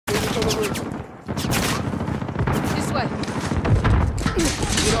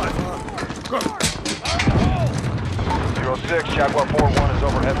06, Jaguar 4-1 is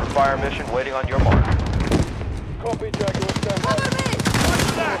overhead for fire mission, waiting on your mark. Copy, Jaguar. Stand by. Cover me!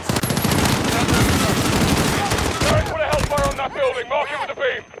 What's that? Alright, put a hellfire on that building. Mark it with the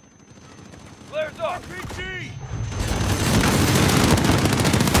beam. Flares up. RPG!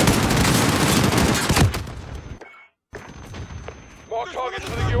 Mark targets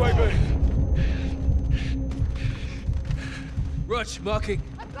for the UAV. Rush, marking.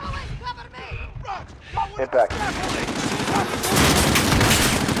 I'm going! Cover me! Impact.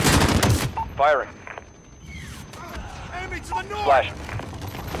 Firing. Enemy to the north! Flash.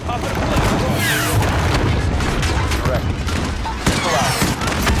 Up in a flash. Direct. Missile out.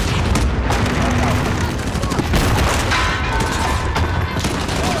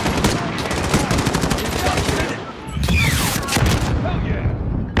 Hell yeah!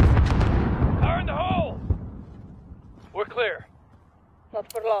 Fire in the hole! We're clear.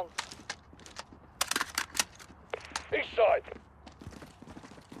 Not for long. East side.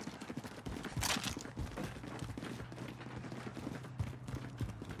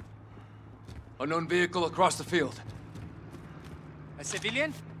 Unknown vehicle across the field. A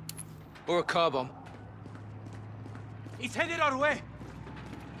civilian? Or a car bomb. He's headed our way.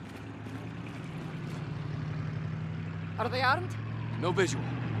 Are they armed? No visual.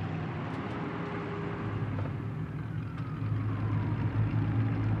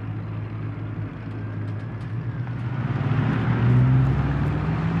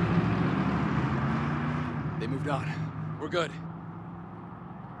 They moved on. We're good.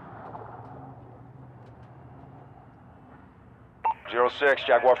 Zero 06,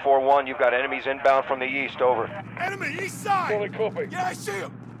 Jaguar 4-1, you've got enemies inbound from the east, over. Enemy, east side! Solid copy. Yeah, I see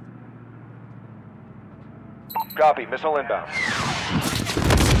him. Copy, missile inbound.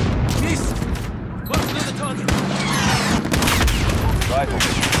 East! Mark another target! Rifle.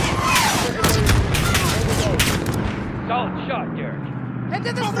 Solid shot, Garrett. Head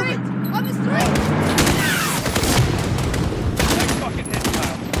to the street! On the street! Nice fucking hit,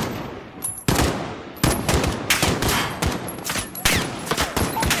 Kyle.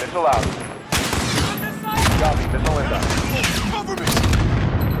 Missile out. Copy, missile inbound. Cover me!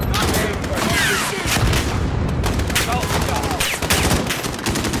 Solid shot.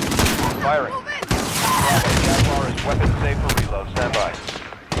 Firing. Move in! Jaguar is weapon safe for reload. Stand by.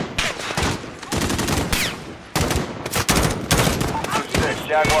 2-6,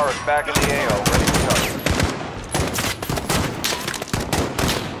 Jaguar is back in the AO, ready for target.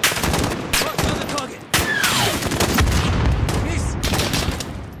 Mark another target! East!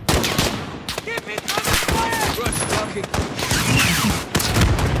 Keep it under fire! Rush, marking.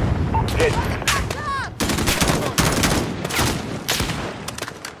 Hit.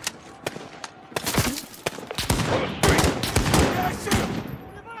 On the street. Yeah, I see him.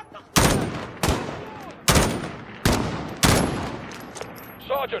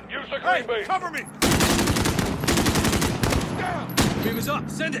 Sergeant, use the green beam. Cover me. Down. Beam is up,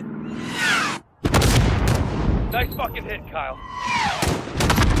 send it! Nice fucking hit, Kyle.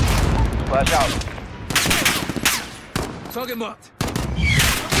 Flash out. Target marked.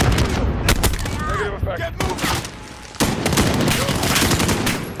 Negative effect. Get moving.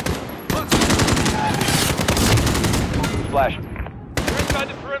 Splash. We're inside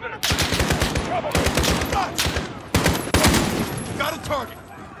the perimeter. Cover me. Got a target.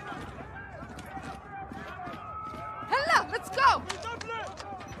 Hella! Let's go!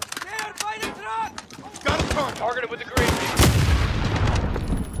 There, by the truck! Got a target. Targeted with the green beam.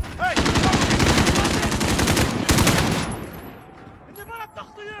 Hey!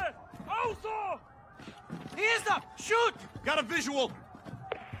 He is up! Shoot! Got a visual.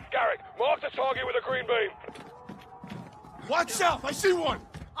 Garrick, mark the target with a green beam. Watch south. I see one.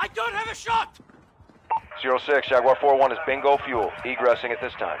 I don't have a shot! 06, Jaguar 4-1 is bingo fuel. Egressing at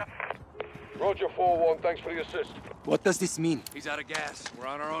this time. Roger 4-1. Thanks for the assist. What does this mean? He's out of gas. We're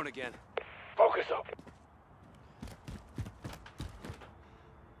on our own again. Focus up.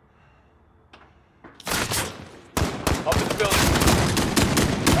 Up in the building.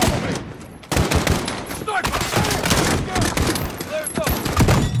 Cover me. Sniper! Flares up.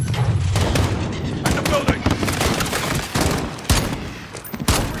 In the building.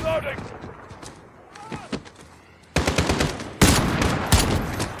 Reloading.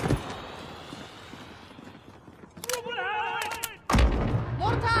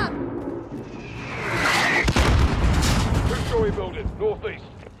 Mortar! Two-story building, northeast.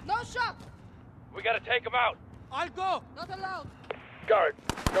 No shot! We gotta take them out. I'll go! Not allowed! Garrett,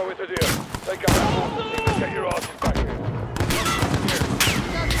 go with the deal. Take out that forces. Get your asses back here.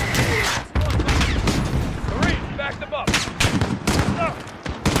 Marines, back them up.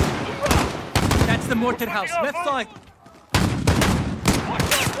 That's the mortar house, left side!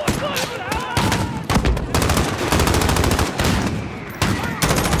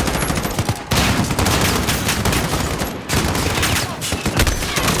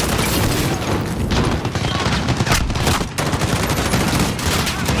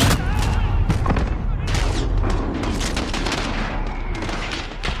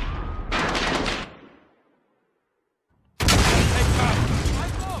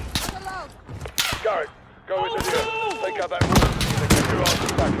 Garrick, go into the earth. Take out that roof. Then get your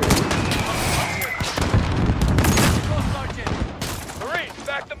arms back here. Go, Sergeant. Marines,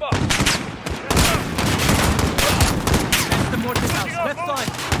 back them up. That's the Moden house. Left side.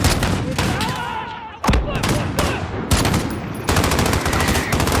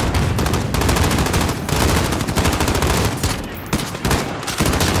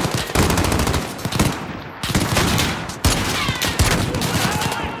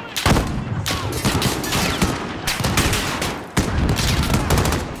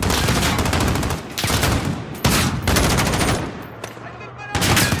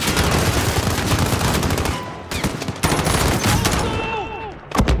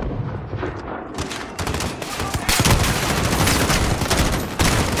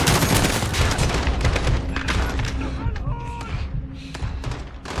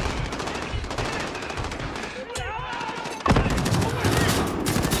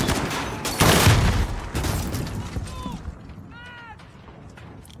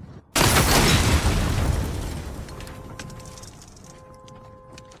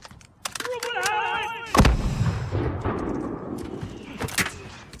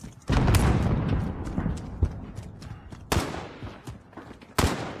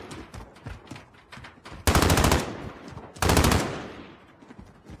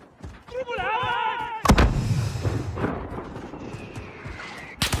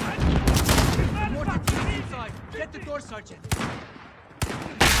 Get the door, Sergeant.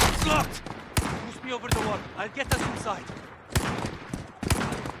 It's locked. Push me over the wall. I'll get us inside.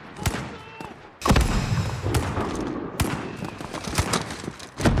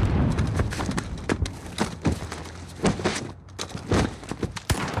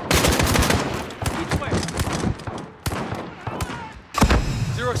 Each way.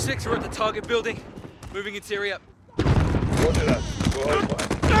 06, we're at the target building. Moving interior. Roger that. Go hold fire.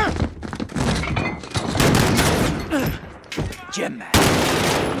 Gem man.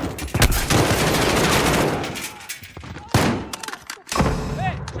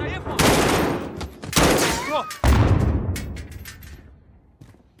 Hey, شايفهم. Go.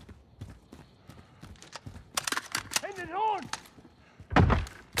 Hände hoch!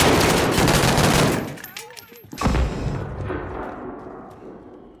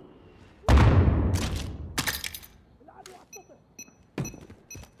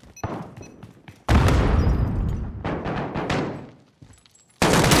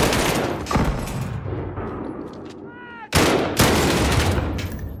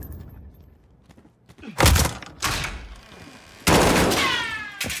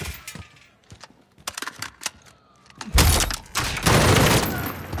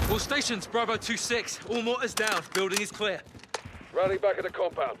 All stations, Bravo 2-6. All mortars down. Building is clear. Rally back at the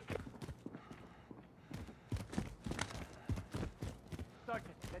compound.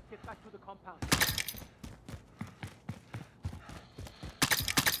 Sergeant, let's get back to the compound.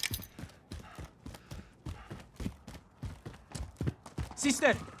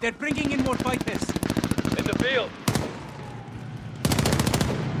 Sister, they're bringing in more fighters. In the field.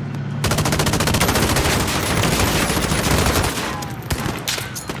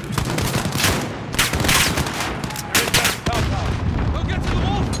 We'll get to the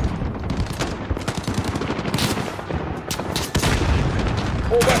wall.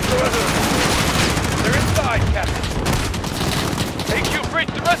 Fall back to the residence. They're inside, Captain. AQ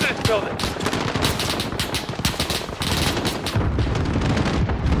breached the residence building.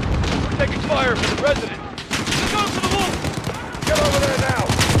 We're taking fire for the residence. Let's go for the wall. Get over there now.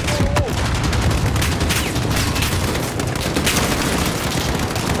 Go to the wall.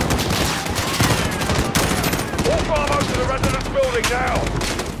 All Bravo to the residence building now.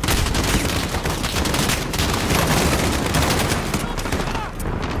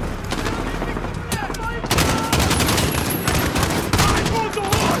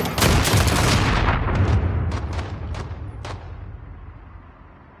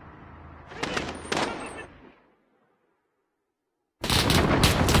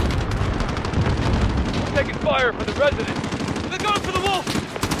 Taking fire for the residents. They're going for the wall.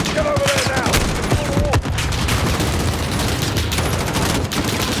 Get over there now. Go to the wall.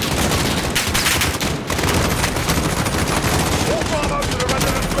 All Bravo to the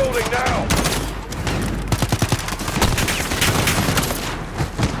residence building now.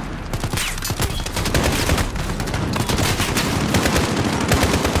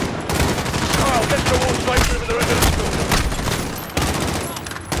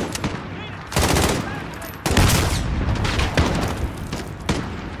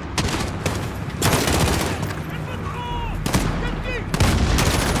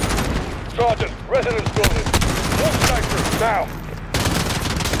 Sergeant. Residence building. One sniper, now.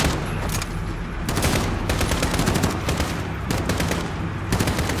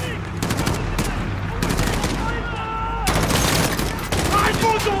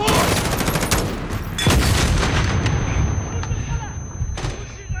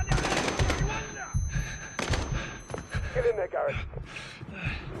 Get in there, Garrett.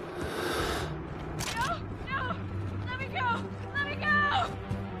 No! No! Let me go! Let me go!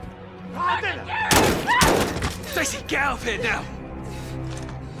 Stacy, get out of here now!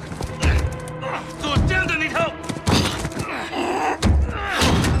 Doors down, I need help!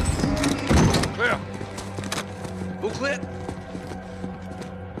 Clear. All clear?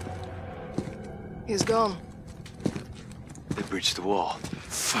 He's gone. They breached the wall.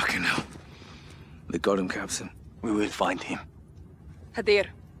 Fucking hell. They got him, Captain. We will find him. Hadir,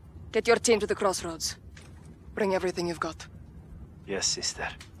 get your team to the crossroads. Bring everything you've got. Yes, sister.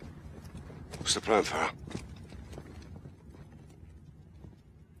 What's the plan, Farah?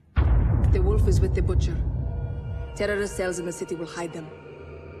 The wolf is with the butcher. Terrorist cells in the city will hide them.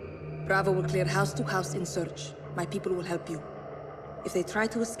 Bravo will clear house to house in search. My people will help you. If they try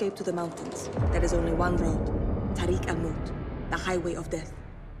to escape to the mountains, there is only one road. Tariq al-Maut, the highway of death.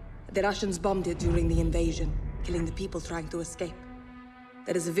 The Russians bombed it during the invasion, killing the people trying to escape.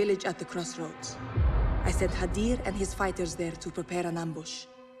 There is a village at the crossroads. I sent Hadir and his fighters there to prepare an ambush.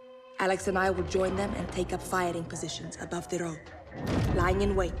 Alex and I will join them and take up firing positions above the road, lying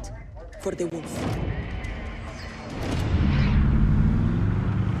in wait for the wolf.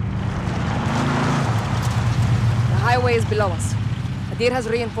 The highway is below us. Hadir has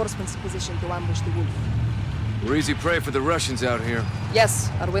reinforcements positioned to ambush the wolf. We're easy prey for the Russians out here. Yes,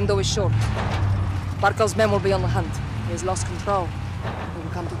 our window is short. Barkov's men will be on the hunt. He has lost control. We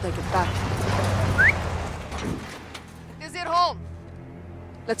will come to take it back. Is it home?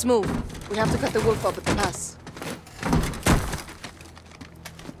 Let's move. We have to cut the wolf off at the pass.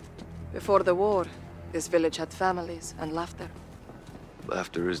 Before the war, this village had families and laughter.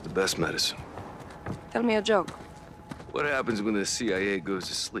 Laughter is the best medicine. Tell me a joke. What happens when the CIA goes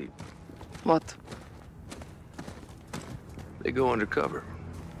to sleep? What? They go undercover.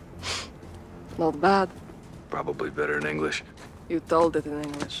 Not bad. Probably better in English. You told it in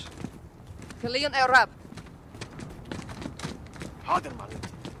English. Kalian Arab.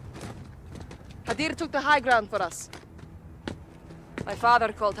 Hadir took the high ground for us. My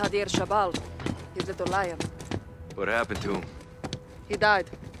father called Hadir Shabal, his little lion. What happened to him? He died,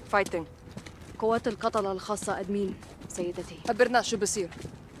 fighting. قوات القتلة الخاصة أدمين سيدتي. خبرنا شو بصير.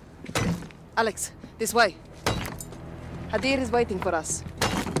 Alex, this way. Hadir is waiting for us.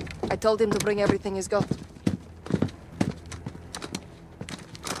 I told him to bring everything he's got.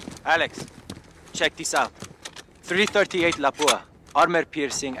 Alex, check this out. 338 Lapua, armor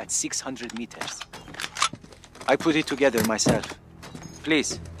piercing at 600 meters. I put it together myself.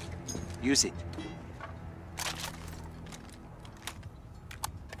 Please, use it.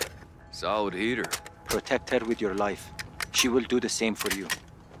 Solid heater. Protect her with your life. She will do the same for you.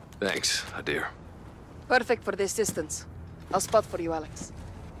 Thanks, Hadir. Perfect for this distance. I'll spot for you, Alex.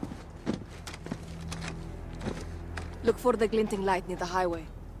 Look for the glinting light near the highway.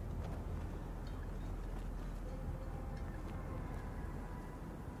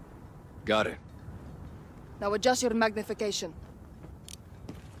 Got it. Now adjust your magnification.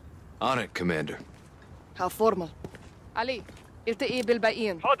 On it, Commander. How formal. Ali, التقي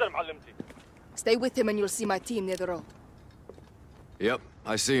بالباقيين. حاضر معلمتي. Stay with him and you'll see my team near the road. Yep,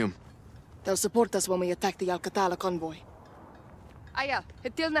 I see him. They'll support us when we attack the Al-Qatala convoy. Aya,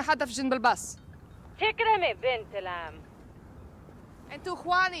 هتلنا حدا في جنب الباص. تكرمي بنت العم. انتو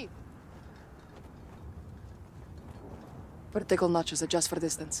اخواني. Vertical notches adjust for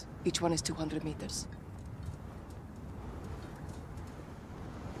distance. Each one is 200 meters.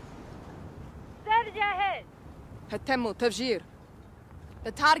 سر جاهز. هتموا تفجير.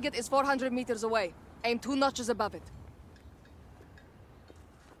 The target is 400 meters away. Aim 2 notches above it.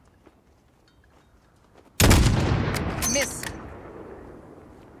 Miss.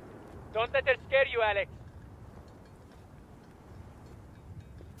 Don't let her scare you, Alex.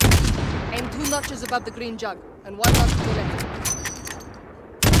 Aim 2 notches above the green jug, and 1 notch to the left.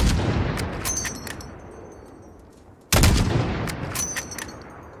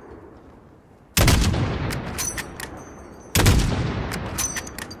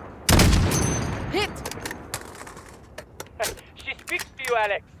 Hit! She speaks to you,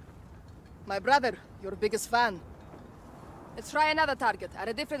 Alex. My brother, your biggest fan. Let's try another target at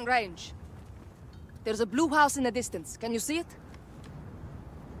a different range. There's a blue house in the distance. Can you see it?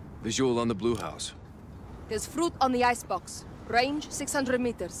 Visual on the blue house. There's fruit on the icebox. Range 600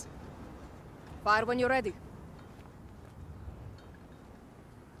 meters. Fire when you're ready.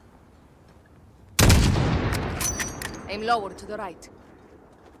 Aim lower to the right.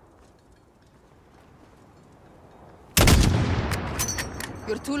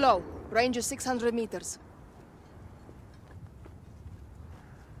 You're too low. Range is 600 meters.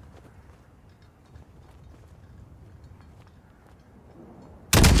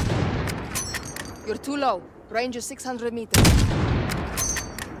 You're too low. Range is 600 meters.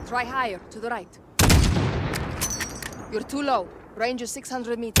 Try higher, to the right. You're too low. Range is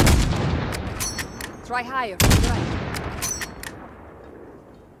 600 meters. Try higher, to the right.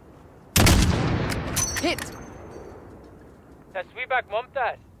 Hit! تسويبك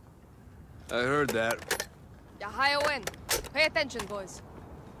ممتاز. I heard that. Higher win. Pay attention, boys.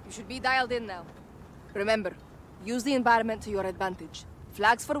 You should be dialed in now. Remember, use the environment to your advantage.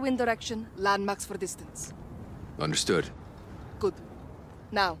 Flags for wind direction, landmarks for distance. Understood. Good.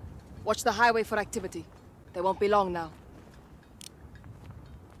 Now, watch the highway for activity. They won't be long now.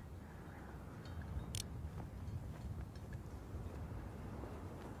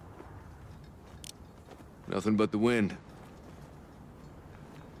 Nothing but the wind.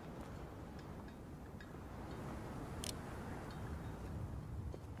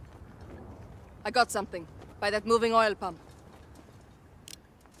 I got something. By that moving oil pump.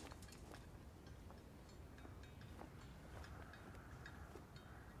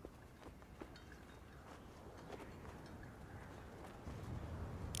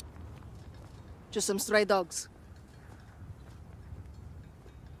 Just some stray dogs.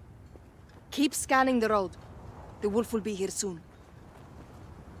 Keep scanning the road. The wolf will be here soon.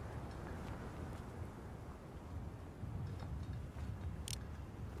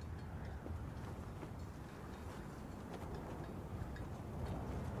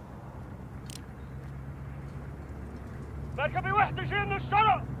 مركبي وحدة جاي من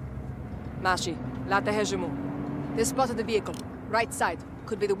الشرق. ماشي. لا تهاجموا. They spotted the vehicle. Right side.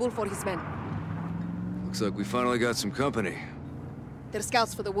 Could be the wolf or his men. Looks like we finally got some company. They're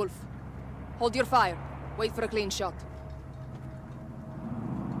scouts for the wolf. Hold your fire. Wait for a clean shot.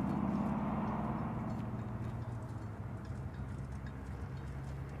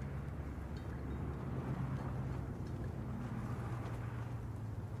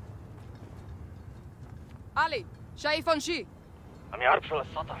 Ali, شايف عن شي؟ عم يعرف شو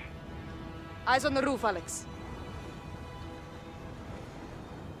السطح. Eyes on the roof, Alex.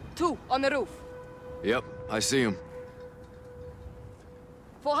 2 on the roof. Yep, I see him.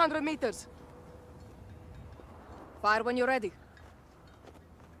 400 meters. Fire when you're ready.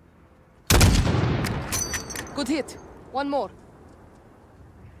 Good hit. One more.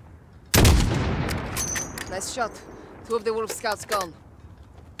 Nice shot. 2 of the wolf scouts gone.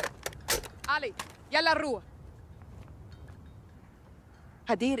 Ali, yalla الروح.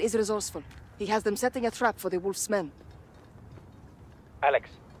 Hadir is resourceful. He has them setting a trap for the wolf's men. Alex,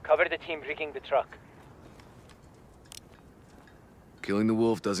 cover the team rigging the truck. Killing the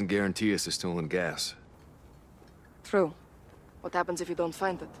wolf doesn't guarantee us the stolen gas. True. What happens if you don't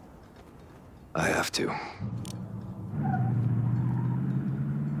find it? I have to.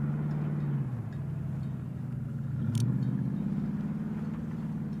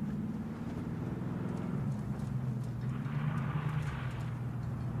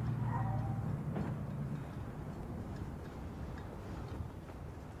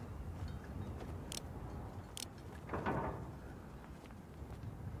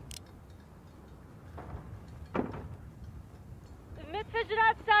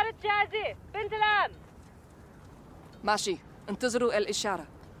 المتفجرات صارت جاهزة. بنت العم. ماشي. انتظروا الإشارة.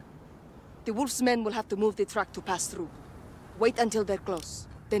 The wolf's men will have to move the truck to pass through. Wait until they're close,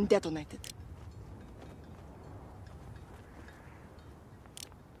 then detonate it.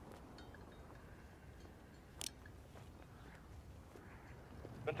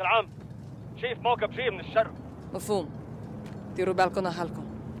 بنت العم، شايف موكب جاي من الشرق. مفهوم. ديروا بالكم على حالكم.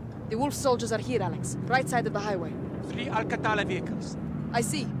 The wolf soldiers are here, Alex. Right side of the highway. 3 Alcatala vehicles. I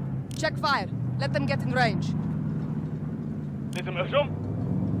see. Check fire. Let them get in range. لازم اهجم؟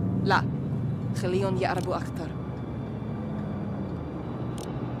 لا. خليهم يقربوا أكثر.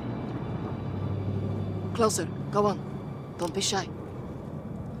 Closer. Go on. Don't be shy.